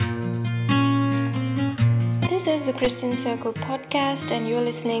the Christian Circle podcast, and you're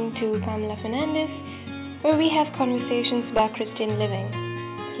listening to Pamela Fernandes, where we have conversations about Christian living.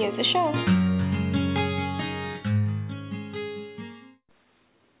 Here's the show.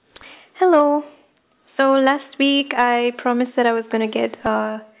 Hello. So last week I promised that I was going to get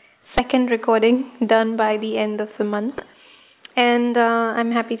a second recording done by the end of the month. And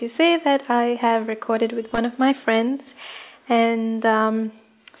I'm happy to say that I have recorded with one of my friends. And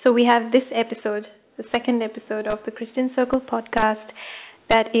so we have this episode, the second episode of the Christian Circle podcast,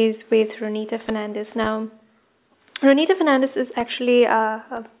 that is with Ronita Fernandes. Now, Ronita Fernandes is actually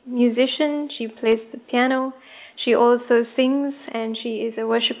a musician. She plays the piano. She also sings, and she is a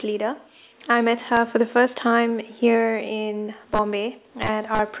worship leader. I met her for the first time here in Bombay at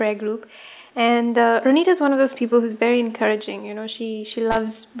our prayer group. And Ronita is one of those people who's very encouraging. You know, she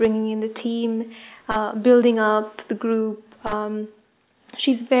loves bringing in the team, building up the group.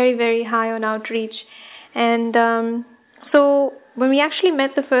 She's very, very high on outreach. And so when we actually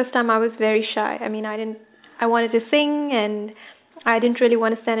met the first time, I was very shy. I mean, I wanted to sing, and I didn't really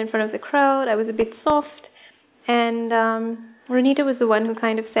want to stand in front of the crowd. I was a bit soft. And Ronita was the one who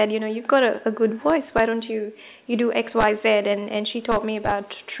kind of said, you know, you've got a good voice. Why don't you do X, Y, Z? And she taught me about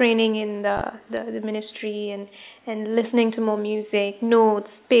training in the ministry and listening to more music, notes,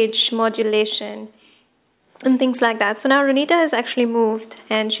 pitch, modulation, and things like that. So now Ronita has actually moved,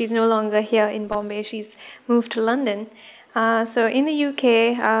 and she's no longer here in Bombay. She's moved to London. So in the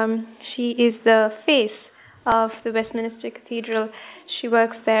UK, she is the face of the Westminster Cathedral. She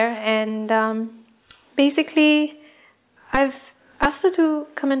works there, and basically I've asked her to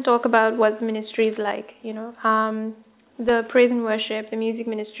come and talk about what the ministry is like. You know, the praise and worship, the music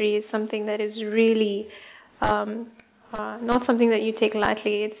ministry is something that is really not something that you take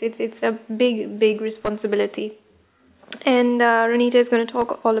lightly. It's a big responsibility. And Ronita is going to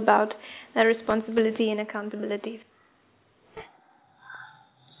talk all about that responsibility and accountability.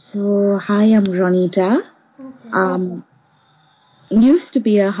 So, hi, I'm Ronita. Okay. Used to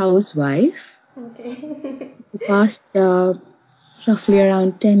be a housewife. Okay. The past roughly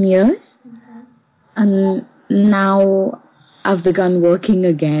around 10 years. Okay. And now I've begun working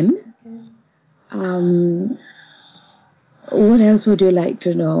again. Okay. What else would you like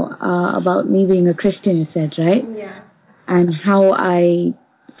to know about me being a Christian, you said, right? Yeah. And how I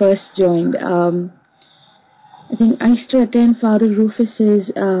first joined. I think I used to attend Father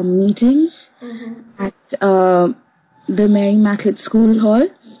Rufus's meetings at the Mary Immaculate School Hall,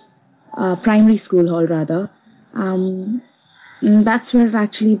 primary school hall rather. That's where it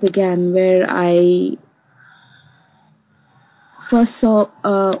actually began, where I first saw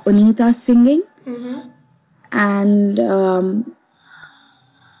Ronita singing. And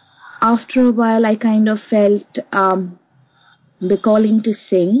after a while I kind of felt the calling to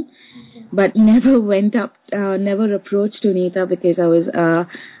sing, but never went up, never approached Ronita because I was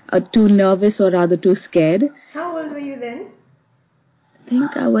too nervous, or rather too scared. How old were you then? I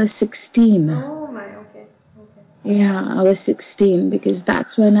think I was 16. Oh my, okay. Yeah, I was 16 because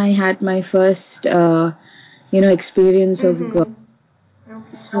that's when I had my first, experience of God.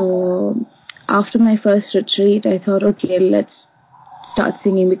 Okay. So after my first retreat, I thought, okay, let's start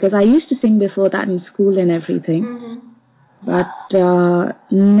singing, because I used to sing before that in school and everything, but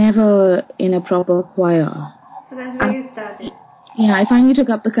never in a proper choir. So that's where you started? Yeah, I finally took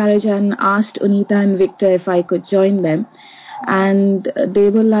up the courage and asked Ronita and Victor if I could join them. And they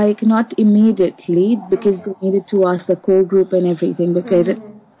were like, not immediately, because they needed to ask the core group and everything, because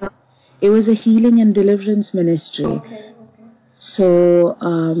it was a healing and deliverance ministry. Okay. So,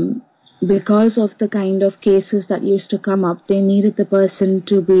 because of the kind of cases that used to come up, they needed the person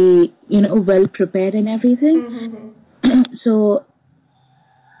to be, well prepared and everything. So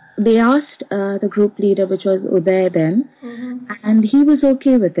they asked the group leader, which was Uday then, and he was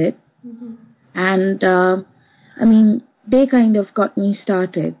okay with it. And they kind of got me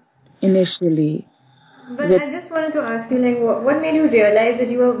started initially. But I just wanted to ask you, what made you realize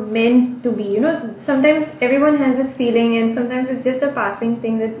that you were meant to be? Sometimes everyone has this feeling, and sometimes it's just a passing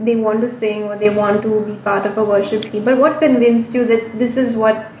thing that they want to sing or they want to be part of a worship team. But what convinced you that this is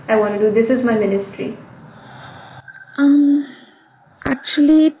what I want to do, this is my ministry?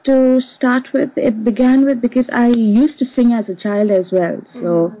 Actually, to start with, it began with, because I used to sing as a child as well.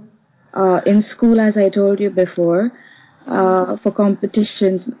 So, in school, as I told you before, for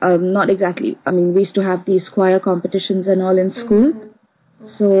competitions, not exactly, we used to have these choir competitions and all in school.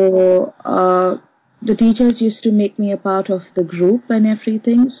 So, the teachers used to make me a part of the group and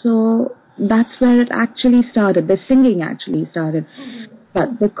everything. So, that's where it actually started. The singing actually started.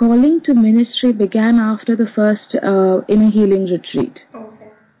 But the calling to ministry began after the first inner healing retreat,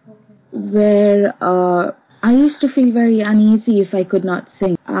 where I used to feel very uneasy if I could not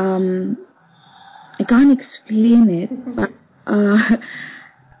sing. I can't explain it, but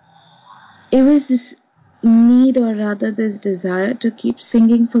it was this need, or rather this desire to keep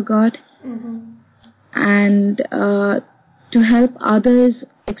singing for God, and to help others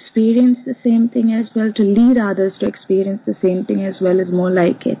experience the same thing as well, to lead others to experience the same thing as well, is more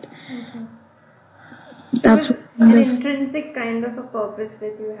like it. That's so an intrinsic kind of a purpose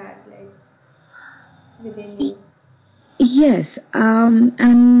that you had, like, within you. Yes,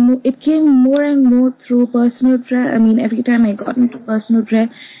 and it came more and more through personal prayer. I mean, every time I got into personal prayer,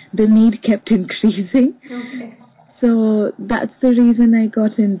 the need kept increasing. Okay. So that's the reason I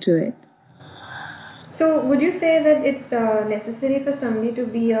got into it. So would you say that it's necessary for somebody to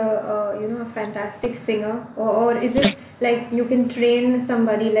be a fantastic singer, or is it like you can train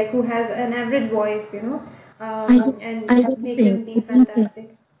somebody like who has an average voice, and make them be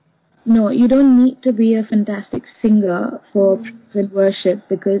fantastic? No, you don't need to be a fantastic singer for praise and worship,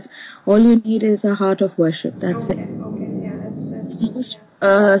 because all you need is a heart of worship. That's it. Okay. Yeah,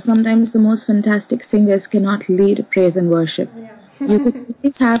 that's sometimes the most fantastic singers cannot lead praise and worship. Yeah. You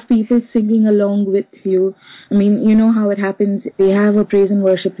could have people singing along with you. I mean, you know how it happens. They have a praise and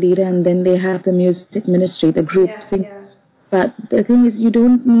worship leader, and then they have the music ministry, the group sing. Yeah. But the thing is, you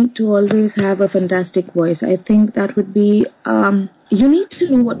don't need to always have a fantastic voice. I think that would be, you need to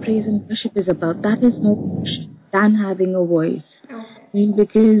know what praise and worship is about. That is more than having a voice. Okay.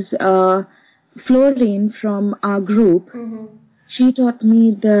 Because Florine from our group, she taught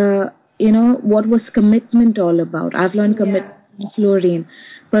me what was commitment all about. I've learned commitment from Florine,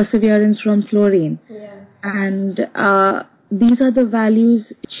 perseverance from Florine. Yeah. And these are the values,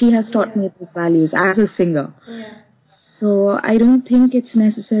 she has taught me these values as a singer. Yeah. So I don't think it's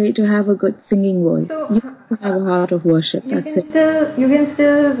necessary to have a good singing voice. So, you have to have a heart of worship. You can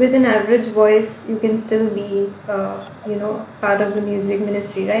still, with an average voice, you can still be, part of the music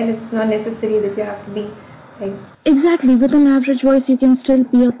ministry, right? It's not necessary that you have to be like... Exactly. With an average voice, you can still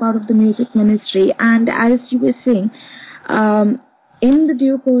be a part of the music ministry. And as you were saying, in the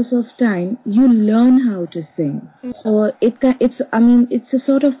due course of time, you learn how to sing. So it's a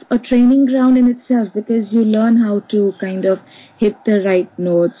sort of a training ground in itself, because you learn how to kind of hit the right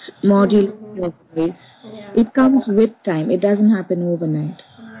notes, modulate your voice. Yeah. It comes with time. It doesn't happen overnight.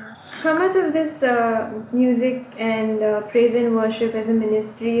 How much of this music and praise and worship as a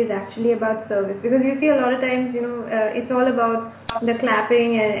ministry is actually about service? Because you see a lot of times, it's all about the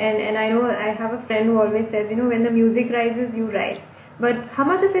clapping, and I know I have a friend who always says, when the music rises, you rise. But how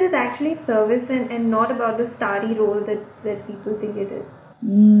much of it is actually service and not about the starry role that people think it is?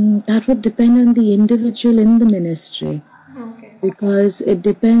 That would depend on the individual in the ministry. Okay. Because it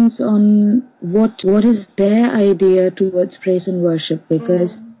depends on what is their idea towards praise and worship.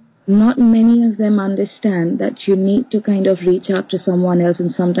 Because not many of them understand that you need to kind of reach out to someone else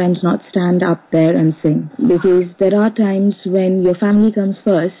and sometimes not stand up there and sing. Because there are times when your family comes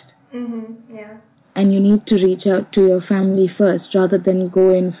first. Yeah. And you need to reach out to your family first rather than go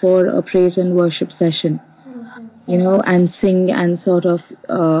in for a praise and worship session, and sing and sort of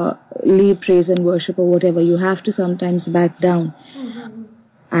lead praise and worship or whatever. You have to sometimes back down.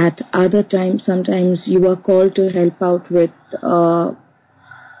 At other times, sometimes you are called to help out with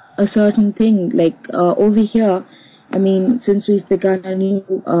a certain thing. Like over here, I mean, since we've begun a new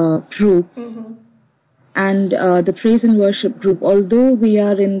group, and the praise and worship group, although we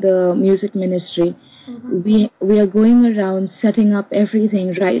are in the music ministry, we are going around setting up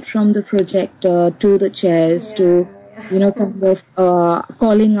everything, right from the projector to the chairs to kind of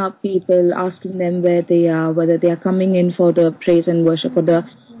calling up people, asking them where they are, whether they are coming in for the praise and worship or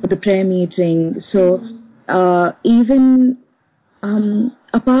the prayer meeting. So even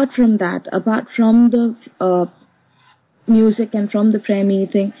apart from the music and from the prayer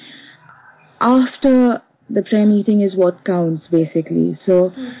meeting, after the prayer meeting is what counts, basically.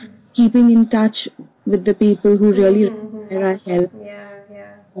 So keeping in touch with the people who really require our help,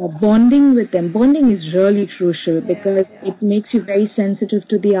 bonding with them. Bonding is really crucial, because it makes you very sensitive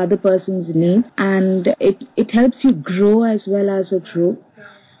to the other person's needs, and it helps you grow as well as a group.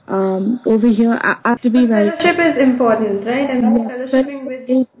 Over here, I have to be right. Fellowship is important, right? And fellowshipping with...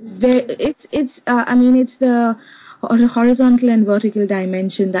 It's the horizontal and vertical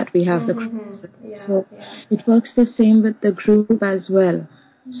dimension that we have. It works the same with the group as well.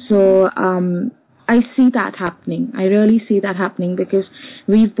 So I see that happening. I really see that happening, because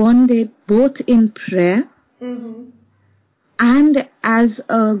we've bonded both in prayer and as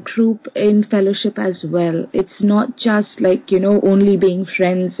a group in fellowship as well. It's not just like, only being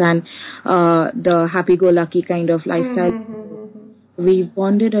friends and the happy-go-lucky kind of lifestyle. We've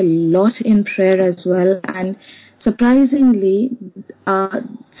bonded a lot in prayer as well, and surprisingly,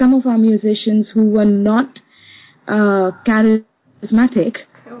 some of our musicians who were not charismatic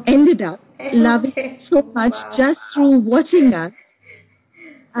ended up loving it so much just through watching us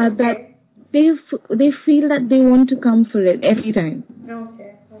that they feel that they want to come for it every time.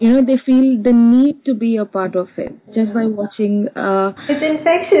 They feel the need to be a part of it just by watching. It's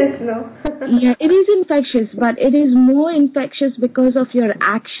infectious, no? Yeah, it is infectious, but it is more infectious because of your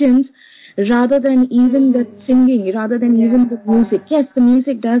actions rather than even the singing, rather than even the music. Yes, the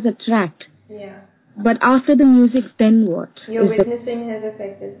music does attract. Yeah. But after the music, then what? Your witnessing has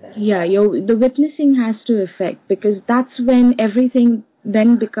affected that. Yeah, the witnessing has to affect, because that's when everything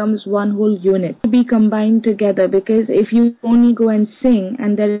then becomes one whole unit to be combined together. Because if you only go and sing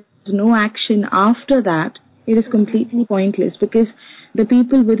and there is no action after that, it is completely pointless, because the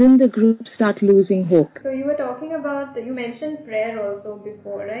people within the group start losing hope. So you were talking about, you mentioned prayer also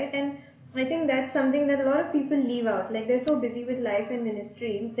before, right? And I think that's something that a lot of people leave out. Like, they're so busy with life and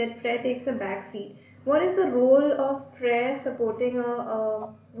ministry that prayer takes a back seat. What is the role of prayer supporting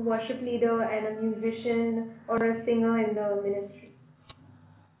a worship leader and a musician or a singer in the ministry?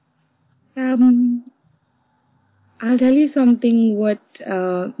 I'll tell you something what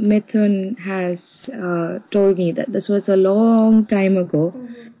Mithun has told me, that this was a long time ago.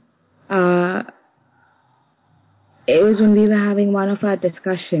 It was when we were having one of our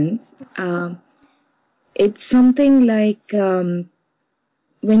discussions. It's something like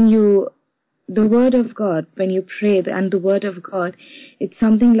the word of God, when you pray and the word of God, it's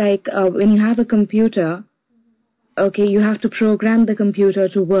something like when you have a computer, okay, you have to program the computer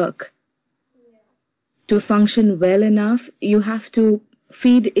to work. To function well enough, you have to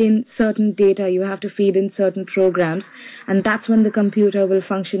feed in certain data, you have to feed in certain programs, and that's when the computer will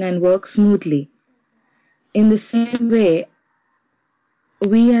function and work smoothly. In the same way,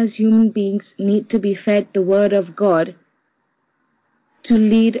 we as human beings need to be fed the word of God to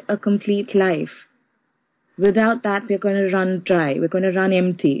lead a complete life. Without that, we're going to run dry, we're going to run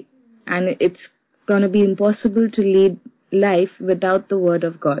empty, and it's going to be impossible to lead life without the word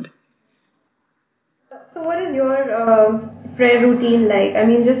of God. So what is your prayer routine like? I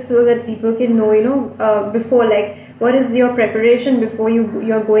mean, just so that people can know, before, like, what is your preparation before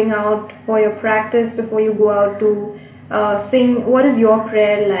you're going out for your practice, before you go out to sing? What is your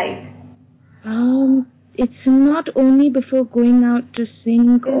prayer like? It's not only before going out to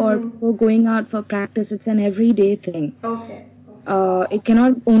sing or before going out for practice. It's an everyday thing. Okay. It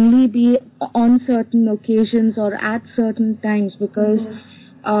cannot only be on certain occasions or at certain times, because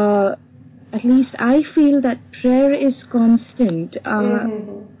at least I feel that prayer is constant.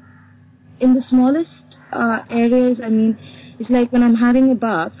 In the smallest areas, I mean, it's like when I'm having a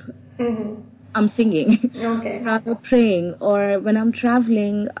bath, I'm singing, rather praying, or when I'm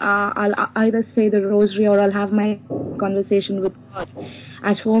traveling, I'll either say the rosary or I'll have my conversation with God.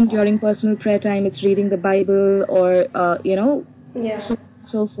 At home, during personal prayer time, it's reading the Bible or,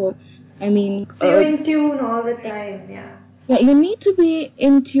 so forth. I mean... So you're in tune all the time, Yeah, you need to be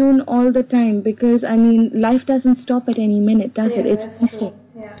in tune all the time, because, I mean, life doesn't stop at any minute, does it? It's constant.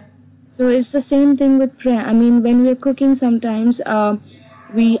 So it's the same thing with prayer. I mean, when we're cooking sometimes,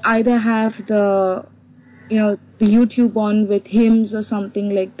 we either have the YouTube on with hymns or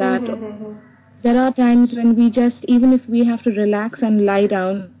something like that. There are times when we just, even if we have to relax and lie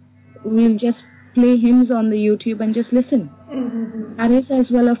down, we'll just play hymns on the YouTube and just listen. That is as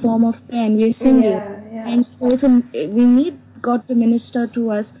well a form of prayer, and we're singing. And also, we need God to minister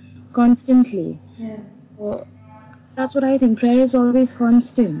to us constantly. So that's what I think. Prayer is always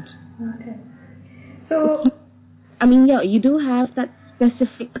constant. Okay. So, I mean, you do have that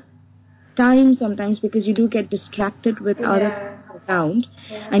specific time sometimes, because you do get distracted with other things around,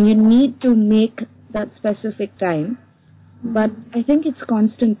 and you need to make that specific time. But I think it's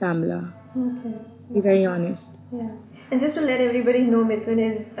constant, Pamela. Okay. To be very honest. Yeah. And just to let everybody know, Mithun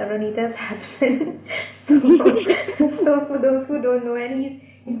is Ronita's husband. So for those who don't know, and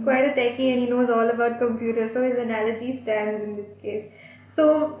he's quite a techie and he knows all about computers, so his analogy stands in this case.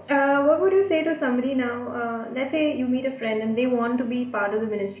 So, what would you say to somebody now, let's say you meet a friend and they want to be part of the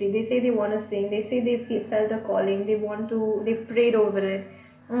ministry, they say they want to sing, they say they felt a calling, they've prayed over it.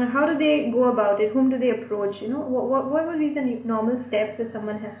 How do they go about it? Whom do they approach? What would be the normal steps that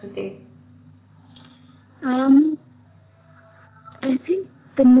someone has to take? I think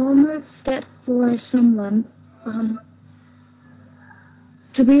the normal step for someone,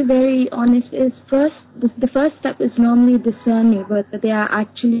 to be very honest, is the first step is normally discerning whether they are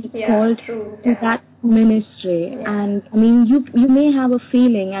actually called to that ministry. And I mean, you may have a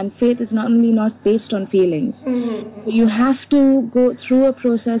feeling, and faith is not based on feelings. You have to go through a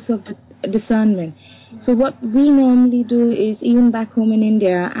process of discernment. So what we normally do is, even back home in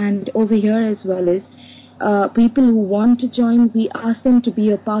India and over here as well, is people who want to join, we ask them to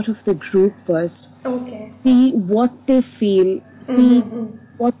be a part of the group first. Okay. See what they feel, see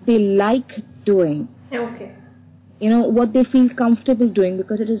what they like doing. Okay. What they feel comfortable doing,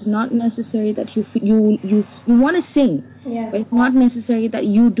 because it is not necessary that you want to sing. Yeah. But it's not necessary that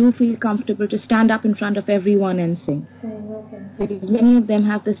you do feel comfortable to stand up in front of everyone and sing. Okay. Because many of them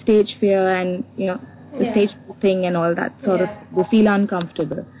have the stage fear and the stage thing and all that sort of. They feel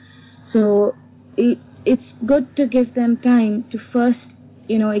uncomfortable. So it's good to give them time to first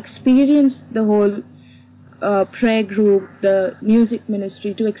experience the whole prayer group, the music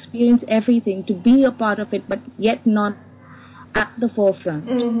ministry, to experience everything, to be a part of it, but yet not at the forefront.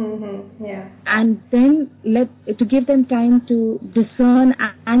 Yeah. And then to give them time to discern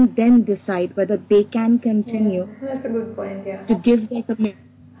and then decide whether they can continue. Yeah. That's a good point. Yeah. To give their commitment.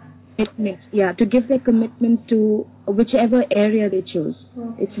 To give their commitment to whichever area they choose.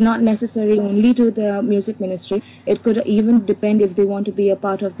 Okay. It's not necessary only to the music ministry. It could even depend if they want to be a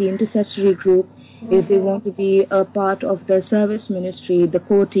part of the intercessory group, if they want to be a part of the service ministry, the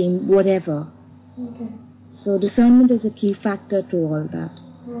core team, whatever. Okay. So discernment is a key factor to all that.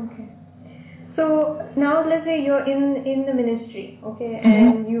 Okay. So now let's say you're in the ministry, okay,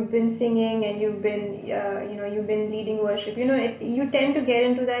 and you've been singing and you've been you've been leading worship. You tend to get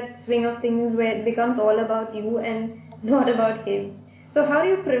into that swing of things where it becomes all about you and not about Him. So how do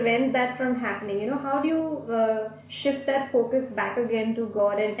you prevent that from happening? How do you shift that focus back again to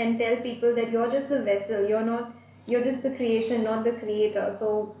God and tell people that you're just a vessel, you're just the creation, not the creator.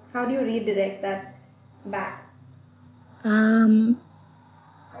 So how do you redirect that back?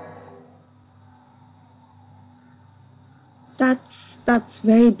 That's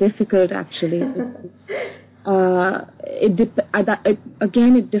very difficult, actually. It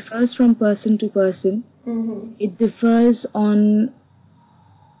differs from person to person. It differs on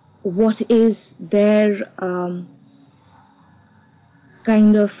what is their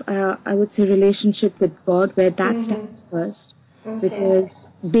kind of, I would say, relationship with God, where that stands first. Okay. Because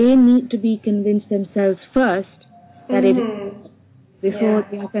they need to be convinced themselves first that it is before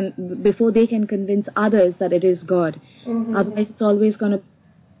they can convince others that it is God. Otherwise, it's always going to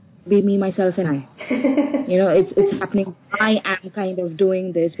be me, myself, and I. It's happening. I am kind of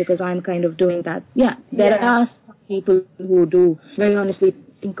doing this because I'm kind of doing that. Yeah, there are some people who do very honestly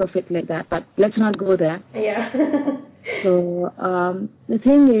think of it like that, but let's not go there. Yeah. So the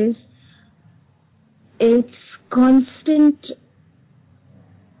thing is, it's constant,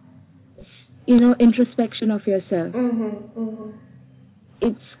 introspection of yourself.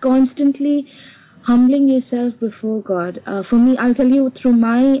 It's constantly humbling yourself before God. For me, I'll tell you through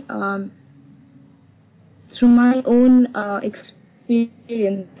my own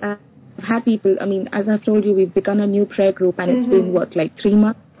experience. I've had people. I mean, as I've told you, we've begun a new prayer group, and it's been 3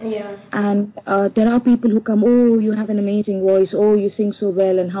 months. Yeah. And there are people who come. Oh, you have an amazing voice. Oh, you sing so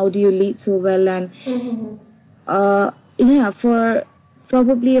well, and how do you lead so well? And for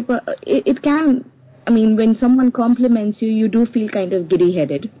probably it can. I mean, when someone compliments you, you do feel kind of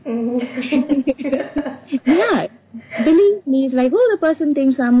giddy-headed. Yeah. Believe me, it's like, the person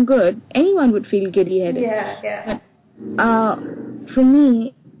thinks I'm good. Anyone would feel giddy-headed. Yeah. But for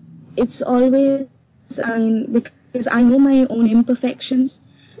me, it's always, because I know my own imperfections.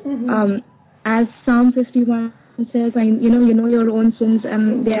 As Psalm 51 says, you know your own sins,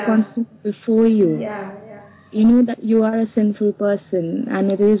 and they're constant before you. Yeah. You know that you are a sinful person,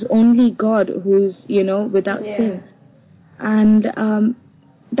 and it is only God who's, without sin. And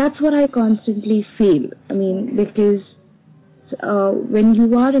that's what I constantly feel. I mean, because when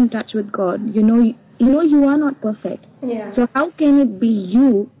you are in touch with God, you know you are not perfect. Yeah. So how can it be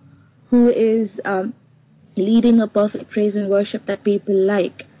you who is leading a perfect praise and worship that people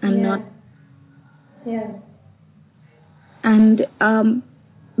like and not? Yeah. And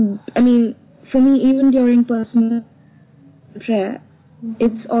for me, even during personal prayer,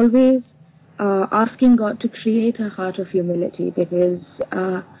 it's always asking God to create a heart of humility, because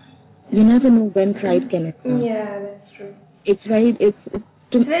you never know when pride can come. Yeah, that's true. It's very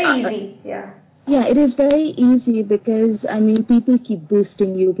easy. Yeah. Yeah, it is very easy because people keep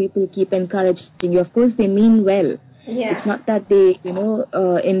boosting you, people keep encouraging you. Of course, they mean well. Yeah. It's not that they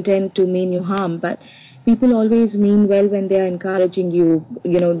intend to mean you harm, but people always mean well when they are encouraging you,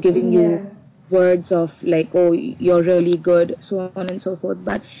 giving you words of like, oh, you're really good, so on and so forth.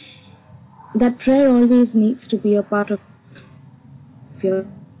 But that prayer always needs to be a part of your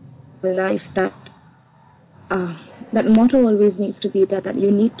life. That motto always needs to be that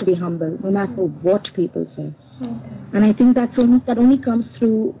you need to be humble, no matter what people say. Okay. And I think that only comes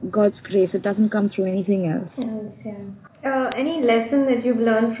through God's grace. It doesn't come through anything else. Yes, yeah. Any lesson that you've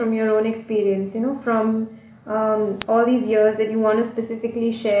learned from your own experience, from all these years that you want to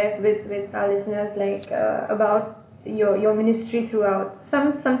specifically share with our listeners, like about your ministry throughout?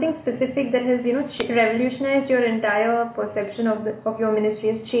 Something specific that has revolutionized your entire perception of your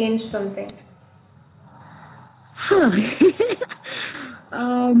ministry, has changed something.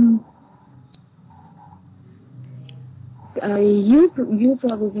 You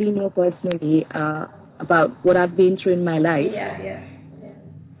probably know personally about what I've been through in my life. Yeah.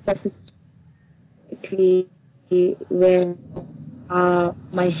 Specifically, where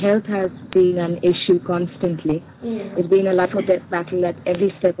my health has been an issue constantly. Yeah. It's been a life or death battle at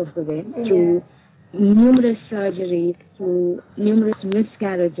every step of the way, through numerous surgeries, through numerous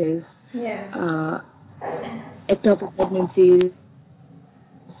miscarriages, ectopic pregnancies.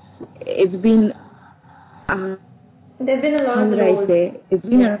 It's been there's been a lot how of would roads. I say? It's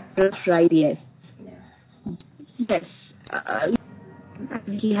been a rough ride, yes. Yes.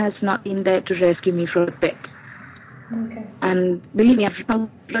 He has not been there to rescue me from a pit. Okay. And believe me, I've come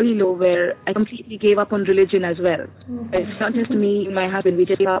really low where I completely gave up on religion as well. Okay. It's not just me and my husband, we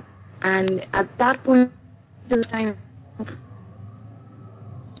just gave up. And at that point, the time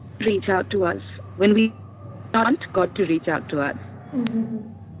reach out to us. When we want God to reach out to us,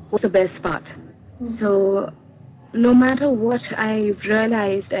 what's the best part? So, no matter what I've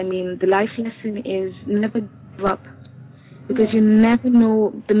realized, the life lesson is never give up. Because you never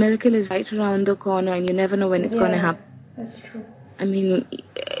know, the miracle is right around the corner and you never know when it's going to happen. That's true.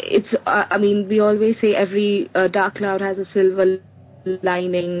 We always say every dark cloud has a silver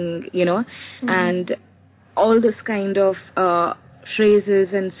lining, and all this kind of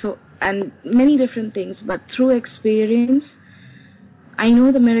phrases and many different things. But through experience, I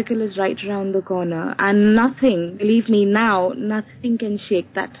know the miracle is right around the corner, and nothing, believe me now, nothing can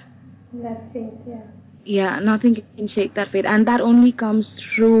shake that. That's it, yeah. Yeah, nothing can shake that faith. And that only comes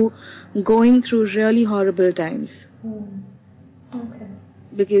through going through really horrible times. Okay.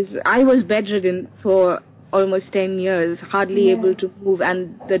 Because I was bedridden for almost 10 years, hardly able to move.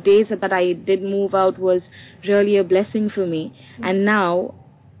 And the days that I did move out was really a blessing for me. And now,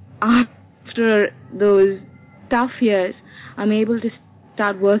 after those tough years, I'm able to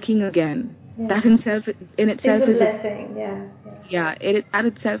start working again. That in itself it's a blessing, that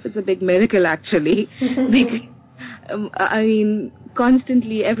itself is a big miracle, actually.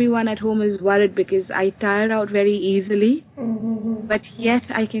 Constantly everyone at home is worried because I tire out very easily, but yet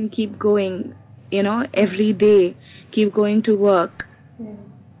I can keep going, every day, keep going to work.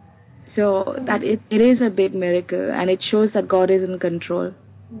 So that it is a big miracle, and it shows that God is in control.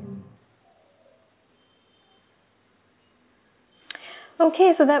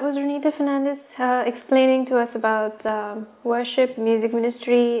 Okay, so that was Ronita Fernandes explaining to us about worship, music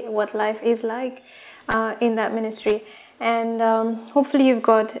ministry, what life is like in that ministry. And hopefully you've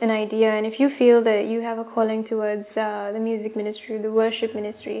got an idea. And if you feel that you have a calling towards the music ministry, the worship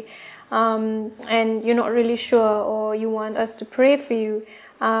ministry, and you're not really sure, or you want us to pray for you,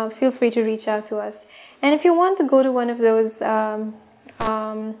 feel free to reach out to us. And if you want to go to one of those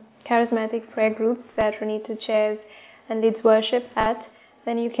charismatic prayer groups that Ronita chairs and leads worship at,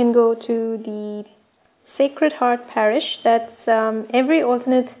 then you can go to the Sacred Heart Parish. That's every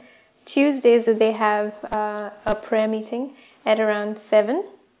alternate Tuesdays that they have a prayer meeting at around 7.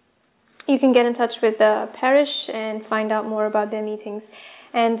 You can get in touch with the parish and find out more about their meetings.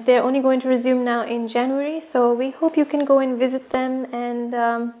 And they're only going to resume now in January, so we hope you can go and visit them and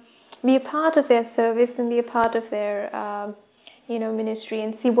be a part of their service and be a part of their ministry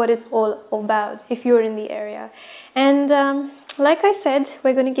and see what it's all about if you're in the area. And like I said,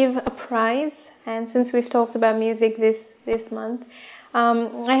 we're going to give a prize, and since we've talked about music this month,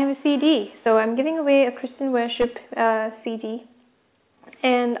 I have a CD. So I'm giving away a Christian worship CD,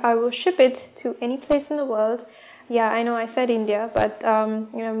 and I will ship it to any place in the world. Yeah, I know I said India, but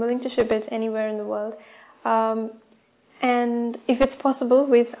I'm willing to ship it anywhere in the world. And if it's possible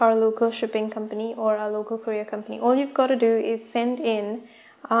with our local shipping company or our local courier company, all you've got to do is send in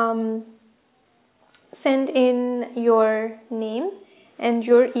your name and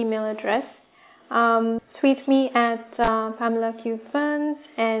your email address. Tweet me at Pamela Q Ferns,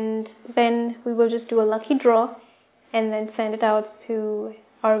 and then we will just do a lucky draw and then send it out to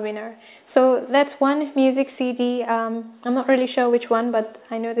our winner. So that's one music CD. I'm not really sure which one, but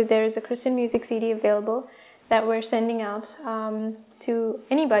I know that there is a Christian music CD available that we're sending out to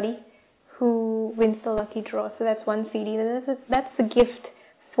anybody who wins the lucky draw. So that's one CD. That's a gift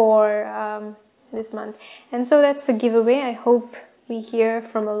for this month. And so that's a giveaway. I hope we hear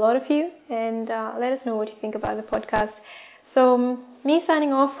from a lot of you, and let us know what you think about the podcast. So, me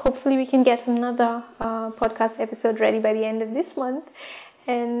signing off. Hopefully we can get another podcast episode ready by the end of this month,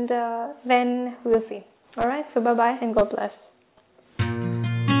 and then we'll see. Alright, so bye-bye and God bless.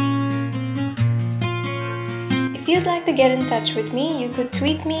 If you'd like to get in touch with me, you could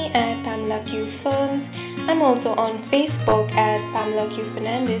tweet me at Pamela Q Films. I'm also on Facebook at Pamela Q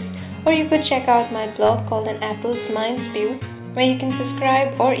Fernandes, or you could check out my blog called An Apple's Mind's View, where you can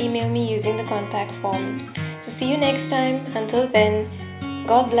subscribe or email me using the contact form. So see you next time. Until then,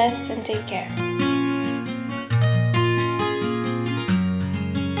 God bless and take care.